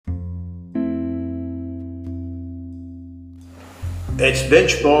It's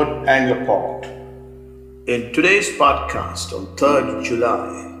Benchboard Angler Pod. In today's podcast on 3rd July,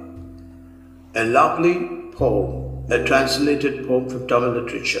 a lovely poem, a translated poem from Tamil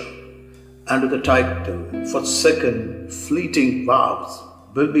literature, under the title FORSAKEN FLEETIng VOWS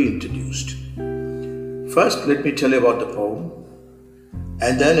will be introduced. First, let me tell you about the poem,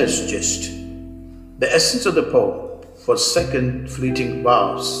 and then its gist. The essence of the poem, FORSAKEN FLEETIng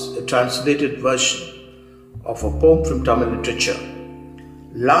VOWS, a translated version of a poem from Tamil literature,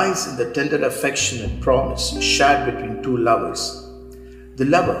 lies in the tender affection and promise shared between two lovers. The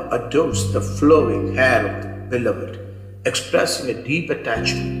lover adores the flowing hair of the beloved, expressing a deep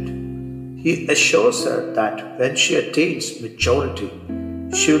attachment. He assures her that when she attains maturity,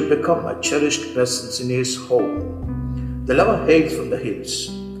 she will become a cherished presence in his home. The lover hails from the hills,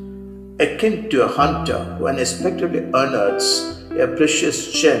 akin to a hunter who unexpectedly unearths a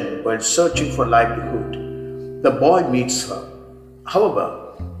precious gem while searching for livelihood. The boy meets her. However,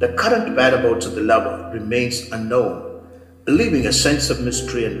 the current whereabouts of the lover remains unknown, leaving a sense of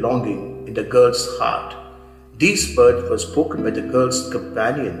mystery and longing in the girl's heart. These words were spoken by the girl's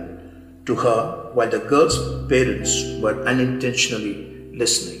companion to her while the girl's parents were unintentionally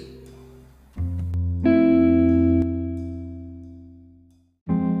listening.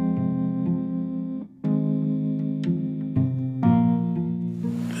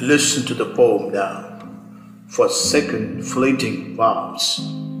 Listen to the poem now. FORSAKEN FLEETIng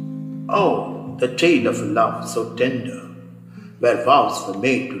VOWS. Oh, the tale of a love so tender, where vows were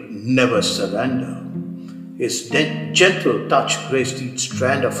made to never surrender. His gentle touch graced each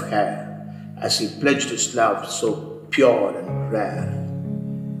strand of hair as he pledged his love so pure and rare.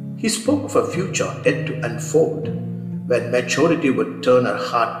 He spoke of a future yet to unfold, when maturity would turn her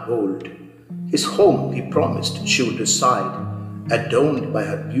heart gold. His home, he promised, she would reside, adorned by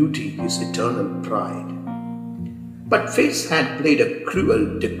her beauty, his eternal pride. But fate had played a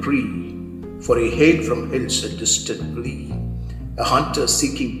cruel decree, for he hailed from hills a distant plea, a hunter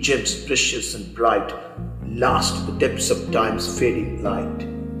seeking gems precious and bright, lost to the depths of time's fading light.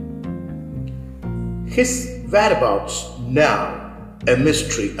 His whereabouts now a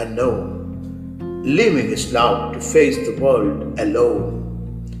mystery unknown, leaving his love to face the world alone.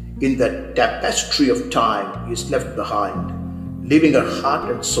 In the tapestry of time he is left behind, leaving her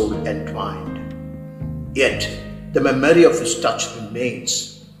heart and soul entwined. Yet the memory of his touch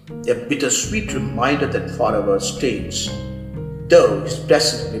remains, a bittersweet reminder that forever stays. Though his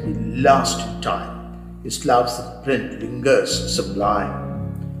presence may be lost in time, his love's imprint lingers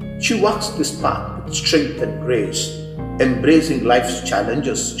sublime. She walks this path with strength and grace, embracing life's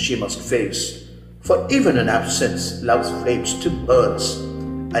challenges she must face. For even in absence, love's flame still burns,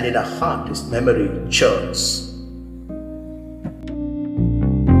 and in her heart his memory churns.